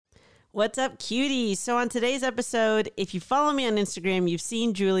What's up, cuties? So on today's episode, if you follow me on Instagram, you've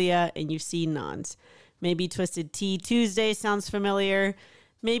seen Julia and you've seen Nons. Maybe Twisted Tea Tuesday sounds familiar.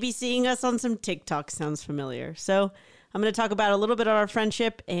 Maybe seeing us on some TikTok sounds familiar. So I'm going to talk about a little bit of our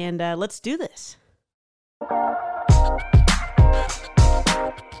friendship, and let's do this.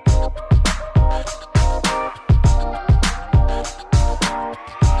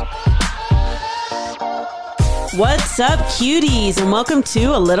 What's up, cuties, and welcome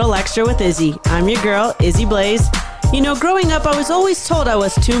to A Little Extra with Izzy. I'm your girl, Izzy Blaze. You know, growing up, I was always told I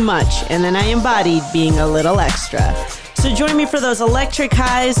was too much, and then I embodied being a little extra. So join me for those electric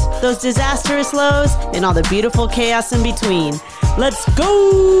highs, those disastrous lows, and all the beautiful chaos in between. Let's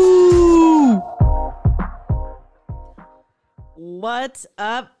go! What's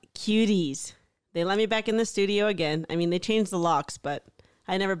up, cuties? They let me back in the studio again. I mean, they changed the locks, but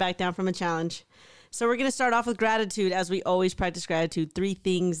I never backed down from a challenge. So we're going to start off with gratitude, as we always practice gratitude. 3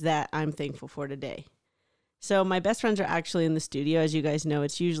 things that I'm thankful for today. So my best friends are actually in the studio. As you guys know,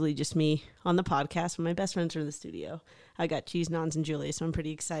 it's usually just me on the podcast, but my best friends are in the studio. I got Cheese, Nons, and Julia, so I'm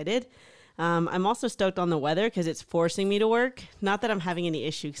pretty excited. I'm also stoked on the weather because it's forcing me to work. Not that I'm having any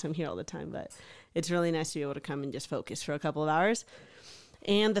issue because I'm here all the time, but it's really nice to be able to come and just focus for a couple of hours.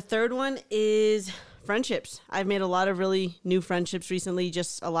 And the third one is friendships. I've made a lot of really new friendships recently,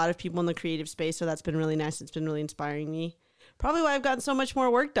 just a lot of people in the creative space, so that's been really nice. It's been really inspiring me. Probably why I've gotten so much more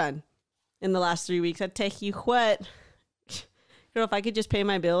work done in the last 3 weeks. I tell you what, girl, if I could just pay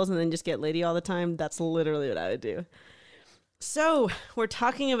my bills and then just get lady all the time, that's literally what I would do. So we're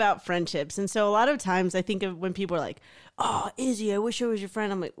talking about friendships. And so a lot of times I think of when people are like, oh, Izzy, I wish I was your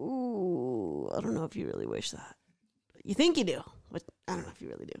friend. I'm like, ooh, I don't know if you really wish that. You think you do, but I don't know if you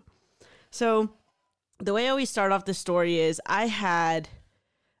really do. So the way I always start off the story is I had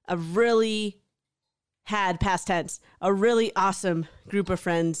past tense, a really awesome group of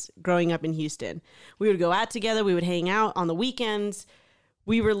friends growing up in Houston. We would go out together. We would hang out on the weekends.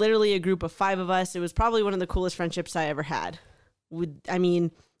 We were literally a group of 5 of us. It was probably one of the coolest friendships I ever had. I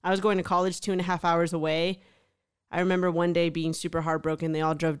was going to college 2.5 hours away. I remember one day being super heartbroken. They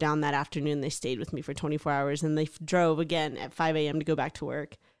all drove down that afternoon. They stayed with me for 24 hours, and they drove again at 5 a.m. to go back to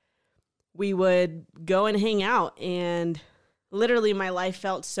work. We would go and hang out, and literally my life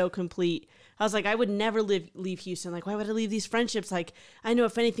felt so complete. I was like, I would never leave Houston. Like, why would I leave these friendships? Like, I know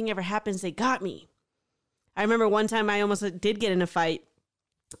if anything ever happens, they got me. I remember one time I almost did get in a fight,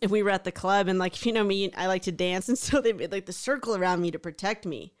 and we were at the club, and like, if you know me, I like to dance, and so they made like the circle around me to protect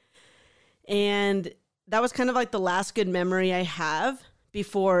me. And that was kind of like the last good memory I have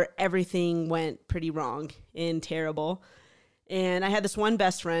before everything went pretty wrong and terrible. And I had this one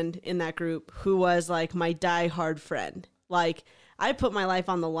best friend in that group who was like my diehard friend. Like, I put my life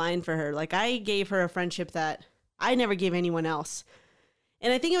on the line for her. Like, I gave her a friendship that I never gave anyone else.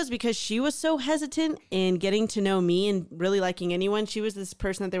 And I think it was because she was so hesitant in getting to know me and really liking anyone. She was this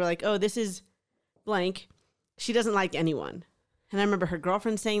person that they were like, oh, this is blank. She doesn't like anyone. And I remember her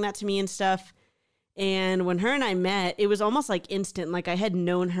girlfriend saying that to me and stuff. And when her and I met, it was almost like instant. Like, I had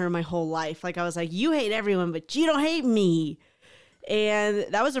known her my whole life. Like, I was like, you hate everyone, but you don't hate me. And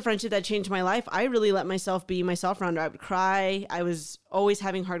that was a friendship that changed my life. I really let myself be myself around her. I would cry. I was always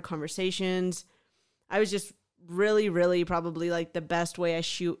having hard conversations. I was just really, really probably like the best way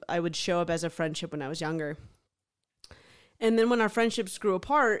I would show up as a friendship when I was younger. And then when our friendships grew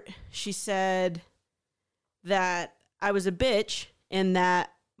apart, she said that I was a bitch and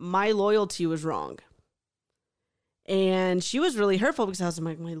that my loyalty was wrong. And she was really hurtful because I was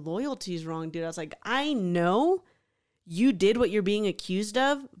like, my loyalty is wrong, dude. I was like, I know you did what you're being accused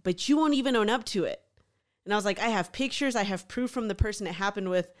of, but you won't even own up to it. And I was like, I have pictures, I have proof from the person it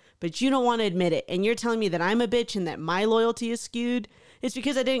happened with, but you don't want to admit it. And you're telling me that I'm a bitch and that my loyalty is skewed. It's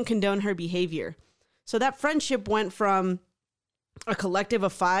because I didn't condone her behavior. So that friendship went from a collective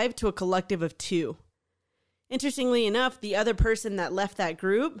of 5 to a collective of 2. Interestingly enough, the other person that left that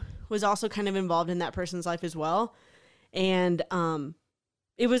group was also kind of involved in that person's life as well. And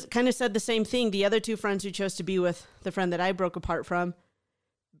it was kind of said the same thing. The other 2 friends who chose to be with the friend that I broke apart from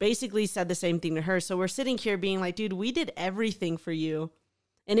basically said the same thing to her. So we're sitting here being like, dude, we did everything for you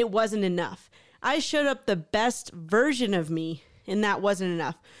and it wasn't enough. I showed up the best version of me and that wasn't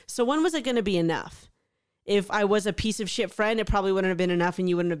enough. So when was it going to be enough? If I was a piece of shit friend, it probably wouldn't have been enough and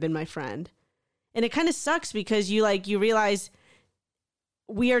you wouldn't have been my friend. And it kind of sucks because you realize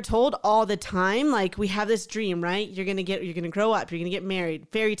we are told all the time, like, we have this dream, right? You're going to grow up, you're going to get married.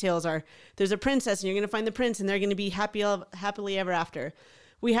 Fairy tales are, there's a princess and you're going to find the prince and they're going to be happily ever after.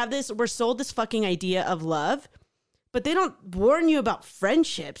 We're sold this fucking idea of love, but they don't warn you about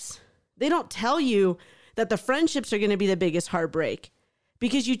friendships. They don't tell you that the friendships are going to be the biggest heartbreak.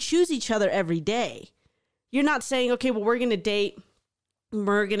 because you choose each other every day. You're not saying, okay, well, we're going to date,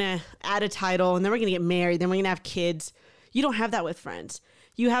 we're going to add a title, and then we're going to get married, then we're going to have kids. You don't have that with friends.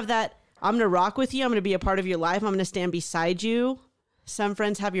 You have that, I'm going to rock with you, I'm going to be a part of your life, I'm going to stand beside you. Some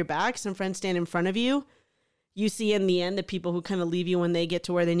friends have your back, some friends stand in front of you. You see in the end the people who kind of leave you when they get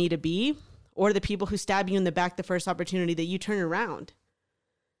to where they need to be, or the people who stab you in the back the first opportunity that you turn around.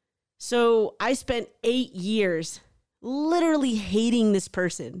 So I spent 8 years literally hating this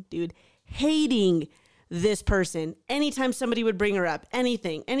person, dude, hating this person. Anytime somebody would bring her up,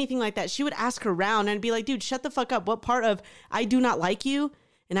 anything like that, she would ask around and I'd be like, dude, shut the fuck up. What part of I do not like you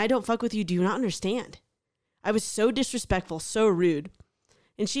and I don't fuck with you do you not understand? I was so disrespectful, so rude.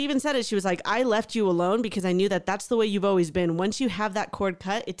 And she even said it. She was like, I left you alone because I knew that that's the way you've always been. Once you have that cord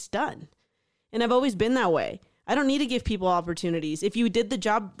cut, it's done. And I've always been that way. I don't need to give people opportunities. If you did the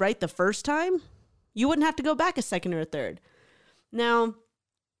job right the first time, you wouldn't have to go back a second or a third. Now,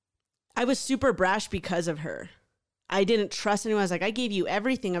 I was super brash because of her. I didn't trust anyone. I was like, I gave you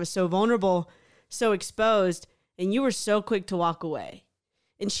everything. I was so vulnerable, so exposed, and you were so quick to walk away.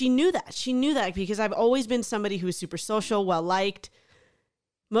 And she knew that. She knew that because I've always been somebody who was super social, well-liked.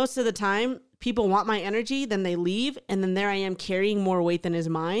 Most of the time, people want my energy, then they leave, and then there I am carrying more weight than is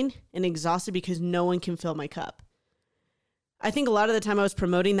mine and exhausted because no one can fill my cup. I think a lot of the time I was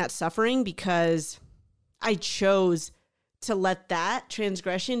promoting that suffering because I chose to let that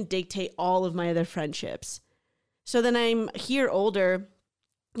transgression dictate all of my other friendships. So then I'm here older,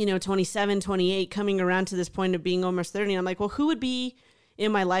 27, 28, coming around to this point of being almost 30. And I'm like, well, who would be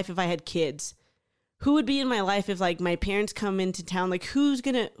in my life if I had kids? Who would be in my life if like my parents come into town? Like who is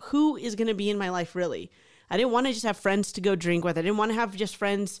going to be in my life really? I didn't want to just have friends to go drink with. I didn't want to have just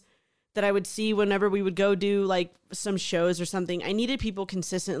friends that I would see whenever we would go do like some shows or something. I needed people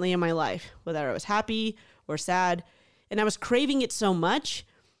consistently in my life, whether I was happy or sad. And I was craving it so much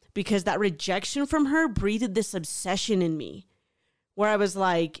because that rejection from her breathed this obsession in me where I was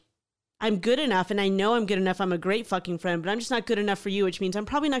like, I'm good enough and I know I'm good enough. I'm a great fucking friend, but I'm just not good enough for you, which means I'm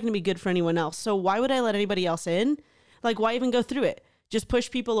probably not going to be good for anyone else. So why would I let anybody else in? Like, why even go through it? Just push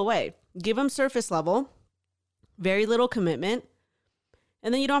people away. Give them surface level, very little commitment,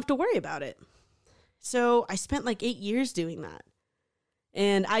 and then you don't have to worry about it. So I spent like 8 years doing that.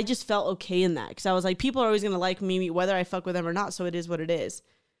 And I just felt okay in that because I was like, people are always going to like me whether I fuck with them or not. So it is what it is.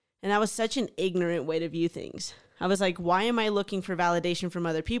 And that was such an ignorant way to view things. I was like, why am I looking for validation from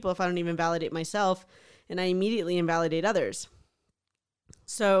other people if I don't even validate myself? And I immediately invalidate others.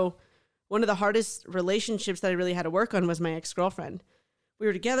 So one of the hardest relationships that I really had to work on was my ex-girlfriend. We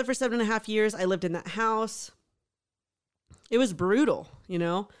were together for 7.5 years. I lived in that house. It was brutal,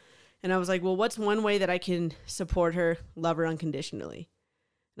 And I was like, well, what's one way that I can support her, love her unconditionally?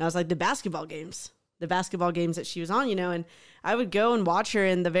 And I was like, the basketball games that she was on, and I would go and watch her.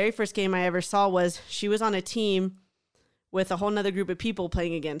 And the very first game I ever saw was she was on a team with a whole nother group of people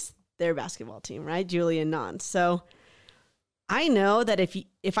playing against their basketball team, right? Julie and Non. So I know that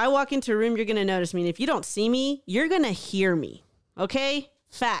if I walk into a room, you're going to notice me. And if you don't see me, you're going to hear me. Okay?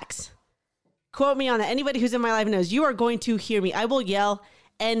 Facts. Quote me on that. Anybody who's in my life knows you are going to hear me. I will yell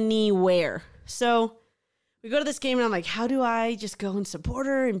anywhere. So we go to this game and I'm like, how do I just go and support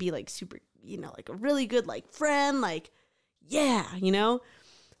her and be like super, like a really good like friend, like, yeah,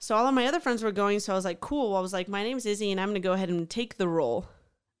 So all of my other friends were going. So I was like, cool. I was like, my name's Izzy and I'm going to go ahead and take the role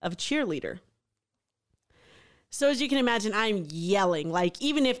of cheerleader. So as you can imagine, I'm yelling, like,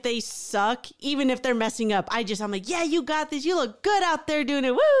 even if they suck, even if they're messing up, I'm like, yeah, you got this. You look good out there doing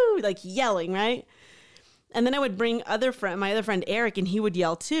it. Woo! Like yelling, right? And then I would bring my other friend, Eric, and he would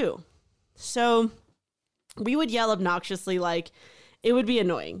yell too. So we would yell obnoxiously, like it would be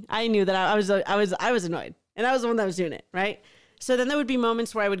annoying. I knew that I was annoyed and I was the one that was doing it. Right. So then there would be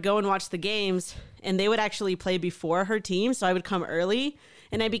moments where I would go and watch the games and they would actually play before her team. So I would come early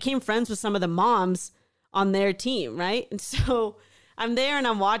and I became friends with some of the moms on their team. Right. And so I'm there and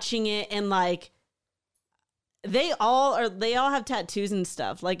I'm watching it and like, they all have tattoos and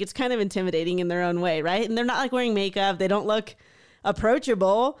stuff. Like it's kind of intimidating in their own way. Right. And they're not like wearing makeup. They don't look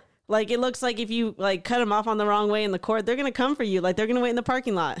approachable. Like, it looks like if you, like, cut them off on the wrong way in the court, they're going to come for you. Like, they're going to wait in the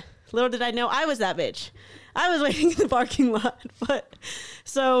parking lot. Little did I know I was that bitch. I was waiting in the parking lot. But,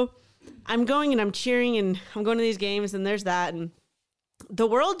 so, I'm going and I'm cheering and I'm going to these games and there's that. And the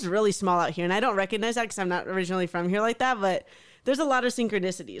world's really small out here. And I don't recognize that because I'm not originally from here like that. But there's a lot of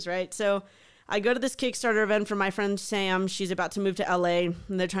synchronicities, right? So, I go to this Kickstarter event for my friend Sam. She's about to move to LA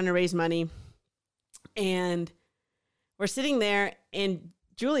and they're trying to raise money. And we're sitting there and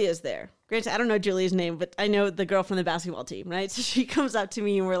Julia's there. Granted, I don't know Julia's name, but I know the girl from the basketball team, right? So she comes up to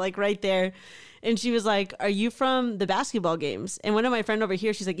me and we're like right there. And she was like, are you from the basketball games? And one of my friend over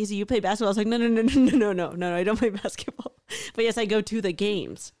here, she's like, Izzy, you play basketball? I was like, no, I don't play basketball. But yes, I go to the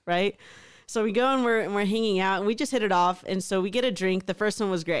games, right? So we go and we're hanging out and we just hit it off. And so we get a drink. The first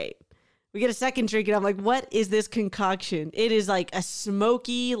one was great. We get a second drink and I'm like, what is this concoction? It is like a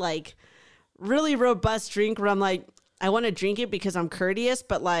smoky, like really robust drink where I'm like, I want to drink it because I'm courteous,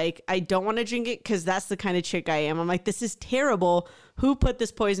 but like, I don't want to drink it because that's the kind of chick I am. I'm like, this is terrible. Who put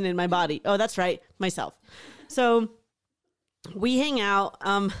this poison in my body? Oh, that's right. Myself. So we hang out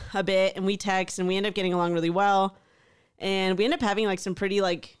a bit and we text and we end up getting along really well. And we end up having like some pretty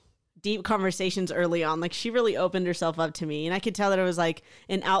like deep conversations early on. Like she really opened herself up to me and I could tell that it was like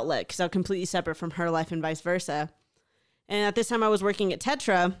an outlet because I was completely separate from her life and vice versa. And at this time I was working at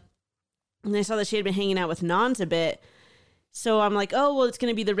Tetra and I saw that she had been hanging out with Nons a bit. So I'm like, oh, well, it's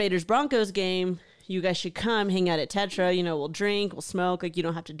going to be the Raiders-Broncos game. You guys should come hang out at Tetra. You know, we'll drink, we'll smoke. Like, you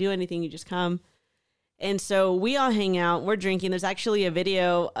don't have to do anything. You just come. And so we all hang out. We're drinking. There's actually a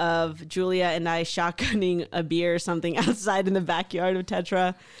video of Julia and I shotgunning a beer or something outside in the backyard of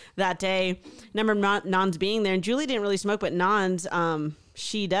Tetra that day. I remember Nons being there. And Julie didn't really smoke, but Nons,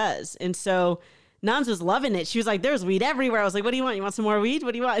 she does. And so Nons was loving it. She was like, there's weed everywhere. I was like, what do you want? You want some more weed?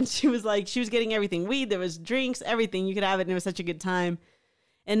 What do you want? And she was like, she was getting everything. Weed, there was drinks, everything. You could have it. And it was such a good time.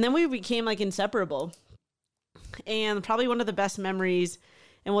 And then we became like inseparable. And probably one of the best memories,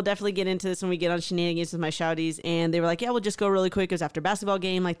 and we'll definitely get into this when we get on shenanigans with my shouties. And they were like, yeah, we'll just go really quick. It was after basketball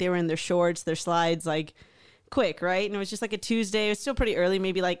game. Like they were in their shorts, their slides, like quick, right? And it was just like a Tuesday. It was still pretty early,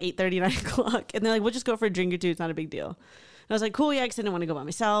 maybe like 8:30, 9 o'clock. And they're like, we'll just go for a drink or two. It's not a big deal. And I was like, cool, yeah, because I didn't want to go by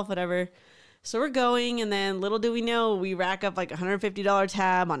myself, whatever. So we're going, and then little do we know, we rack up like $150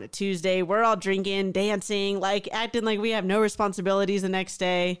 tab on a Tuesday. We're all drinking, dancing, like acting like we have no responsibilities the next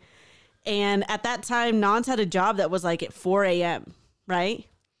day. And at that time, Nons had a job that was like at 4 a.m., right?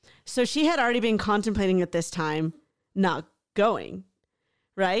 So she had already been contemplating at this time not going,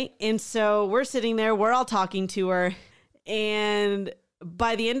 right? And so we're sitting there, we're all talking to her, and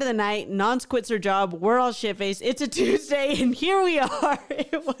by the end of the night, Nons quits her job. We're all shit-faced. It's a Tuesday, and here we are.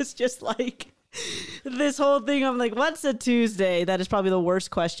 It was just like this whole thing. I'm like, what's a Tuesday? That is probably the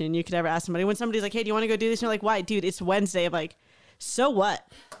worst question you could ever ask somebody. When somebody's like, hey, do you want to go do this? And you're like, why? Dude, it's Wednesday. I'm like, so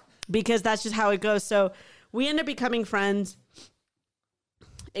what? Because that's just how it goes. So we end up becoming friends,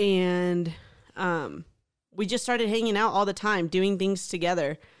 and we just started hanging out all the time, doing things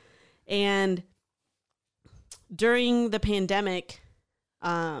together. And during the pandemic,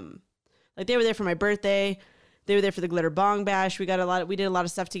 like they were there for my birthday, they were there for the Glitter Bong Bash. We did a lot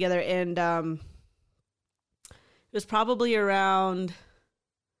of stuff together. And, it was probably around,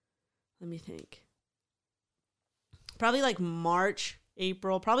 let me think, probably like March,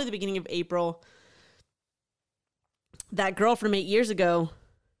 April, probably the beginning of April. That girl from 8 years ago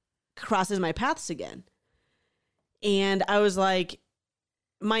crosses my paths again. And I was like,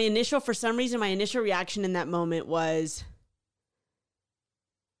 for some reason, my initial reaction in that moment was,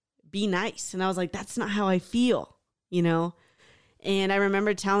 be nice. And I was like, that's not how I feel, you know? And I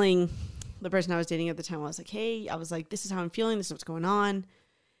remember telling the person I was dating at the time, I was like, hey, this is how I'm feeling. This is what's going on.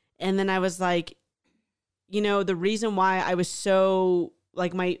 And then I was like, you know, the reason why I was so,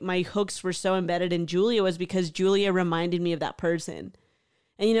 like, my hooks were so embedded in Julia was because Julia reminded me of that person.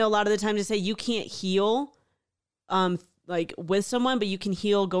 And, you know, a lot of the times they say you can't heal, like, with someone, but you can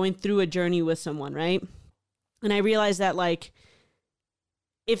heal going through a journey with someone, right? And I realized that, like,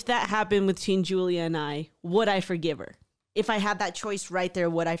 if that happened between Julia and I, would I forgive her? If I had that choice right there,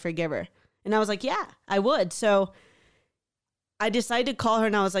 would I forgive her? And I was like, yeah, I would. So I decided to call her,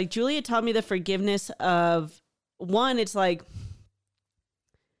 and I was like, Julia taught me the forgiveness of, one, it's like,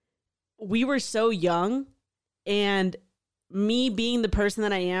 we were so young, and me being the person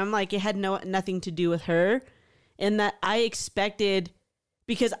that I am, like, it had nothing to do with her, and that I expected,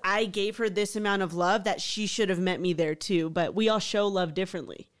 because I gave her this amount of love, that she should have met me there too. But we all show love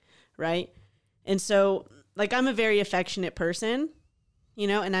differently, right? And so, like, I'm a very affectionate person, you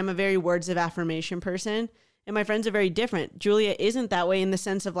know, and I'm a very words of affirmation person. And my friends are very different. Julia isn't that way in the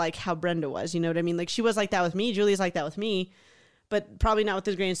sense of like how Brenda was, you know what I mean? Like, she was like that with me. Julia's like that with me, but probably not with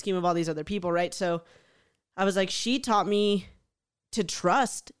the grand scheme of all these other people, right? So I was like, she taught me to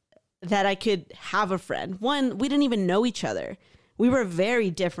trust that I could have a friend. One, we didn't even know each other. We were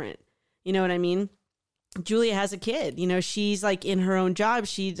very different. You know what I mean? Julia has a kid. You know, she's like in her own job.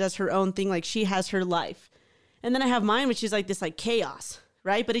 She does her own thing. Like, she has her life. And then I have mine, which is like this like chaos,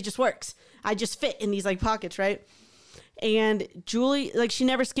 right? But it just works. I just fit in these like pockets, right? And Julie, like, she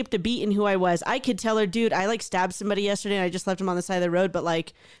never skipped a beat in who I was. I could tell her, dude, I like stabbed somebody yesterday and I just left him on the side of the road, but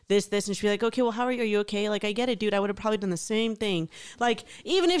like this. And she'd be like, okay, well, how are you? Are you okay? Like, I get it, dude. I would have probably done the same thing. Like,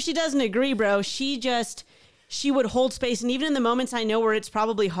 even if she doesn't agree, bro, she would hold space. And even in the moments I know where it's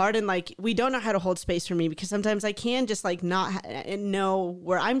probably hard and like, we don't know how to hold space for me, because sometimes I can just like not know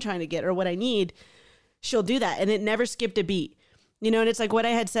where I'm trying to get or what I need. She'll do that. And it never skipped a beat, you know? And it's like what I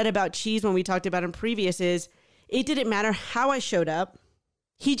had said about Cheese when we talked about him previous is, it didn't matter how I showed up.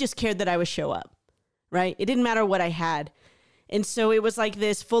 He just cared that I would show up, right? It didn't matter what I had. And so it was like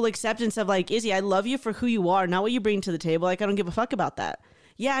this full acceptance of like, Izzy, I love you for who you are, not what you bring to the table. Like, I don't give a fuck about that.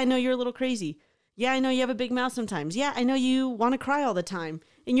 Yeah, I know you're a little crazy. Yeah, I know you have a big mouth sometimes. Yeah, I know you want to cry all the time.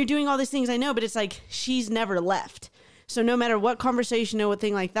 And you're doing all these things, I know, but it's like, she's never left. So no matter what conversation or what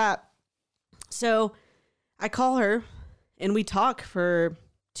thing like that. So I call her and we talk for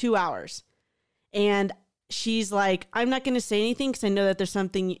 2 hours. And she's like, I'm not going to say anything because I know that there's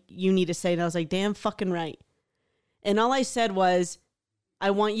something you need to say. And I was like, damn fucking right. And all I said was,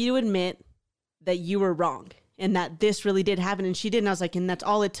 I want you to admit that you were wrong and that this really did happen. And she did. And I was like, and that's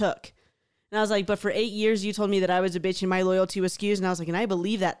all it took. And I was like, but for 8 years, you told me that I was a bitch and my loyalty was skewed. And I was like, and I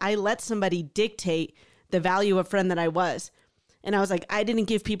believe that. I let somebody dictate the value of friend that I was. And I was like, I didn't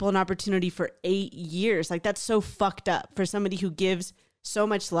give people an opportunity for 8 years. Like, that's so fucked up for somebody who gives so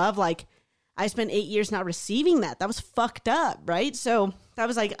much love. Like, I spent 8 years not receiving that. That was fucked up, right? So I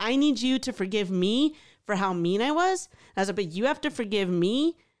was like, I need you to forgive me for how mean I was. And I was like, but you have to forgive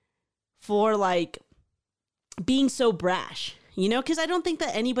me for like being so brash, you know? Because I don't think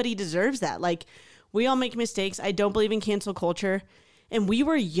that anybody deserves that. Like, we all make mistakes. I don't believe in cancel culture. And we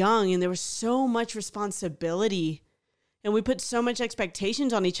were young and there was so much responsibility. And we put so much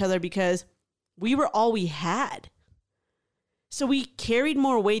expectations on each other because we were all we had. So we carried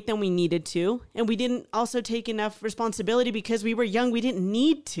more weight than we needed to. And we didn't also take enough responsibility because we were young. We didn't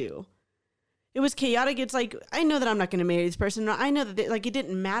need to. It was chaotic. It's like, I know that I'm not going to marry this person. I know that like it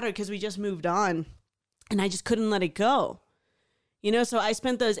didn't matter because we just moved on. And I just couldn't let it go. You know, so I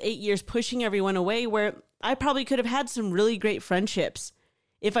spent those 8 years pushing everyone away where I probably could have had some really great friendships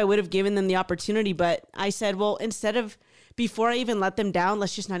if I would have given them the opportunity. But I said, well, instead of, before I even let them down,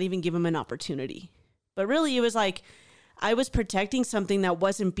 let's just not even give them an opportunity. But really, it was like, I was protecting something that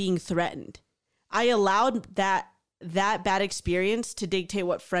wasn't being threatened. I allowed that bad experience to dictate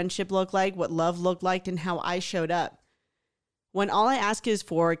what friendship looked like, what love looked like, and how I showed up. When all I ask is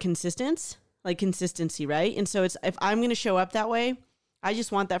for consistency, right? And so it's, if I'm going to show up that way, I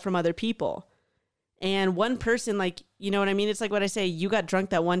just want that from other people. And one person, like, you know what I mean? It's like what I say, you got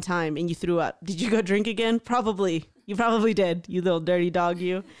drunk that one time and you threw up. Did you go drink again? Probably. You probably did, you little dirty dog,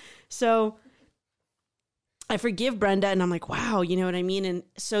 you. So I forgive Brenda and I'm like, wow, you know what I mean? And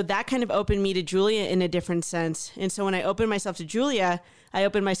so that kind of opened me to Julia in a different sense. And so when I opened myself to Julia, I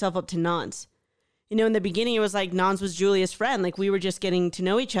opened myself up to Nons. You know, in the beginning, it was like Nons was Julia's friend. Like, we were just getting to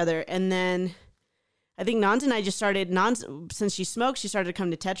know each other. And then I think Nons and I just started, Nons, since she smoked, she started to come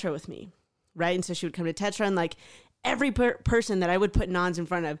to Tetra with me, right? And so she would come to Tetra and like every person that I would put Nons in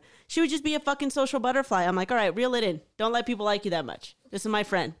front of, she would just be a fucking social butterfly. I'm like, all right, reel it in. Don't let people like you that much. This is my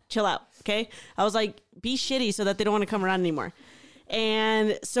friend. Chill out, okay? I was like, be shitty so that they don't want to come around anymore.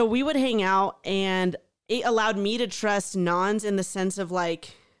 And so we would hang out, and it allowed me to trust Nons in the sense of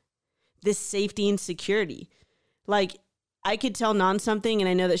like this safety and security. Like, I could tell Nons something and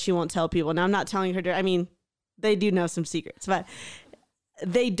I know that she won't tell people. Now, I'm not telling her I mean, they do know some secrets, but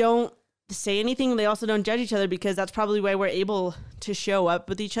they don't say anything. They also don't judge each other because that's probably why we're able to show up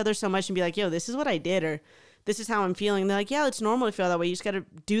with each other so much and be like, yo, this is what I did, or this is how I'm feeling. And they're like, yeah, it's normal to feel that way. You just got to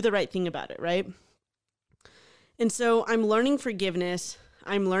do the right thing about it, right? And so I'm learning forgiveness,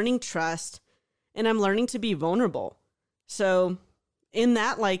 I'm learning trust, and I'm learning to be vulnerable. So in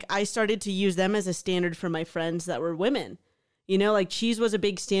that, like, I started to use them as a standard for my friends that were women. You know, like, Cheese was a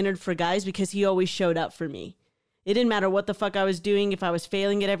big standard for guys because he always showed up for me. It didn't matter what the fuck I was doing, if I was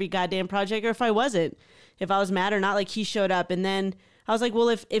failing at every goddamn project or if I wasn't, if I was mad or not, like, he showed up. And then I was like, well,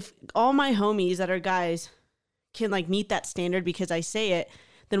 if all my homies that are guys can like meet that standard because I say it,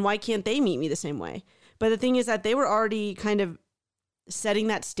 then why can't they meet me the same way? But the thing is that they were already kind of setting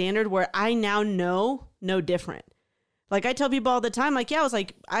that standard where I now know no different. Like, I tell people all the time, like, yeah, I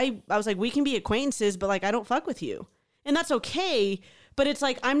was like, we can be acquaintances, but like, I don't fuck with you. And that's okay. But it's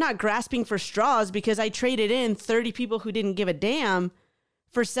like, I'm not grasping for straws because I traded in 30 people who didn't give a damn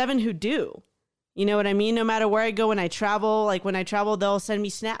for 7 who do. You know what I mean? No matter where I go when I travel, like when I travel, they'll send me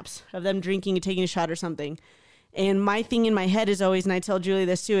snaps of them drinking and taking a shot or something. And my thing in my head is always, and I tell Julie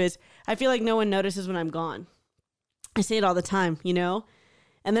this too, is I feel like no one notices when I'm gone. I say it all the time, you know?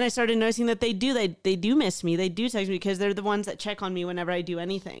 And then I started noticing that they do miss me. They do text me because they're the ones that check on me whenever I do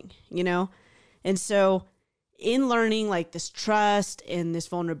anything, you know? And so in learning like this trust and this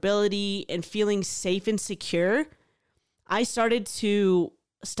vulnerability and feeling safe and secure, I started to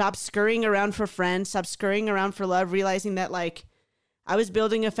stop scurrying around for friends, stop scurrying around for love, realizing that like I was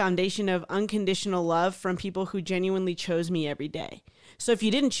building a foundation of unconditional love from people who genuinely chose me every day. So if you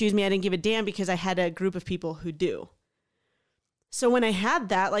didn't choose me, I didn't give a damn because I had a group of people who do. So when I had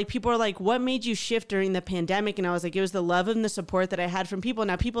that, like people are like, what made you shift during the pandemic? And I was like, it was the love and the support that I had from people.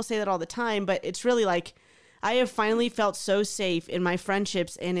 Now people say that all the time, but it's really like, I have finally felt so safe in my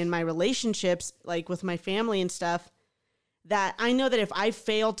friendships and in my relationships, like with my family and stuff, that I know that if I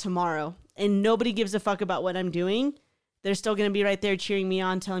fail tomorrow and nobody gives a fuck about what I'm doing, they're still going to be right there cheering me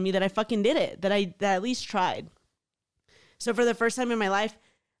on, telling me that I fucking did it, that I at least tried. So for the first time in my life,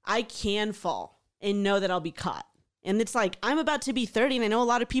 I can fall and know that I'll be caught. And it's like, I'm about to be 30 and I know a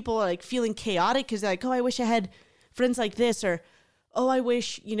lot of people are like feeling chaotic because they're like, oh, I wish I had friends like this, or, oh, I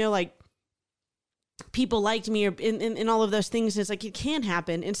wish, you know, like people liked me, or in all of those things. And it's like, it can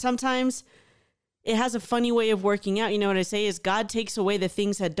happen. And sometimes it has a funny way of working out. You know what I say is God takes away the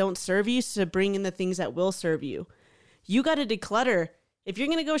things that don't serve you to bring in the things that will serve you. You got to declutter. If you're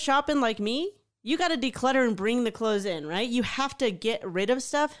going to go shopping like me, you got to declutter and bring the clothes in, right? You have to get rid of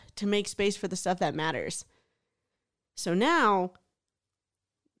stuff to make space for the stuff that matters. So now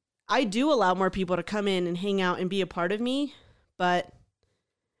I do allow more people to come in and hang out and be a part of me, but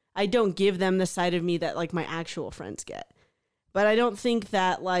I don't give them the side of me that like my actual friends get. But I don't think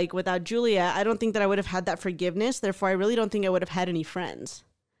that like without Julia, I don't think that I would have had that forgiveness. Therefore, I really don't think I would have had any friends.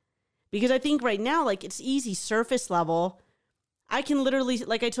 Because I think right now, like it's easy surface level. I can literally,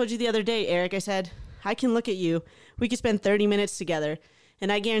 like I told you the other day, Eric, I said, I can look at you. We could spend 30 minutes together.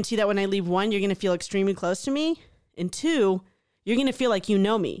 And I guarantee that when I leave, one, you're going to feel extremely close to me. And two, you're going to feel like you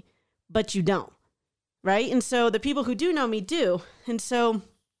know me, but you don't. Right? And so the people who do know me do. And so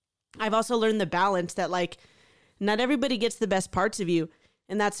I've also learned the balance that like not everybody gets the best parts of you.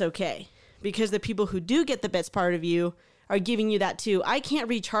 And that's okay. Because the people who do get the best part of you are giving you that too. I can't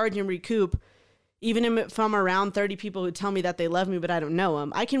recharge and recoup even if I'm around 30 people who tell me that they love me, but I don't know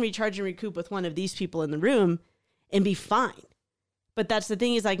them. I can recharge and recoup with one of these people in the room and be fine. But that's the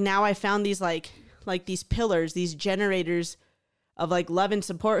thing is like now I found these like these pillars, these generators of like love and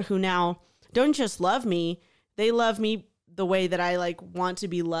support who now don't just love me. They love me the way that I like want to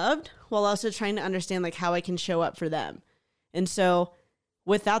be loved while also trying to understand like how I can show up for them. And so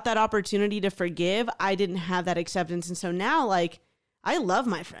without that opportunity to forgive, I didn't have that acceptance. And so now like I love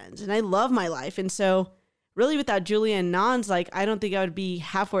my friends and I love my life. And so really without Julia and Nons, like I don't think I would be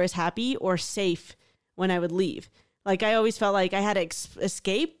halfway as happy or safe when I would leave. Like I always felt like I had to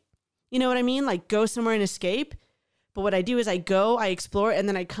escape. You know what I mean? Like go somewhere and escape. But what I do is I go, I explore, and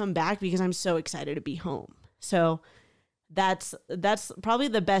then I come back because I'm so excited to be home. So that's probably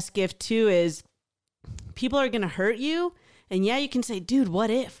the best gift too is people are going to hurt you. And yeah, you can say, dude, what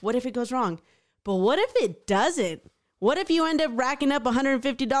if it goes wrong? But what if it doesn't? What if you end up racking up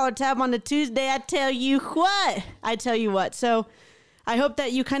 $150 tab on a Tuesday? I tell you what. So I hope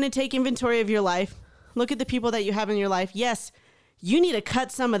that you kind of take inventory of your life. Look at the people that you have in your life. Yes, you need to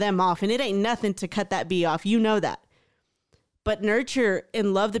cut some of them off, and it ain't nothing to cut that bee off. You know that. But nurture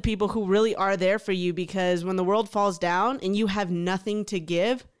and love the people who really are there for you, because when the world falls down and you have nothing to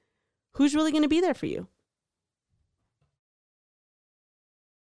give, who's really going to be there for you?